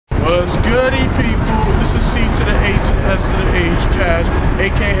What's goody, people? This is C to the A to the S to the H, Cash,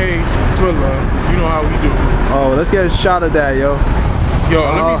 aka Thriller. You know how we do. Oh, let's get a shot of that, yo. Yo,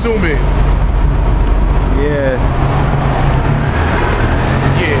 let me zoom in. Yeah.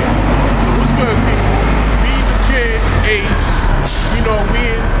 Yeah. So what's good, people? Me, the kid, Ace. You know,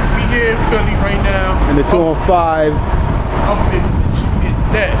 we here in Philly right now. In the 215. Up in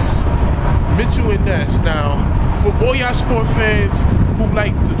Ness. Mitchell and Ness. Now, for all y'all sport fans who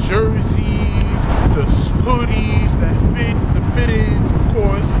like the jerseys, the hoodies, the fitteds, of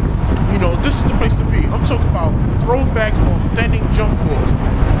course, you know, this is the place to be. I'm talking about throwback, authentic jump balls.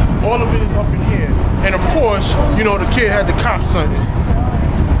 All of it is up in here. And of course, you know, the kid had the cops on it.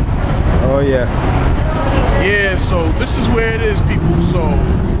 Oh, yeah. Yeah, so this is where it is, people. So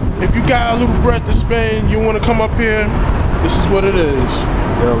if you got a little bread to spend, you want to come up here, this is what it is.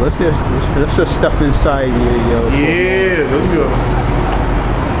 Yo, let's just step inside here, yo. Yeah, let's go.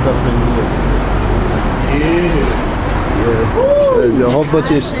 Step in here. Yeah. There's a whole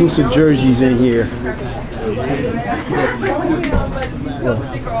bunch of exclusive jerseys in here.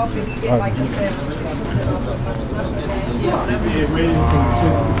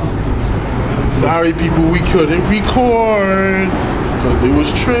 Sorry, people, we couldn't record because it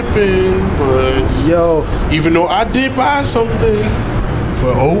was tripping, but yo, even though I did buy something,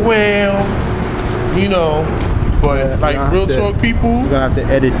 but oh well, you know. But like real talk, people, you're gonna have to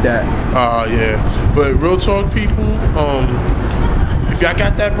edit that. Yeah. But real talk, people, if y'all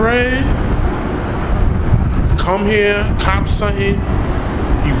got that bread, come here, cop something.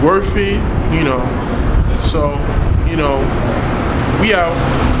 You worth it, you know. So, you know, we out.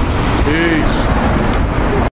 Peace.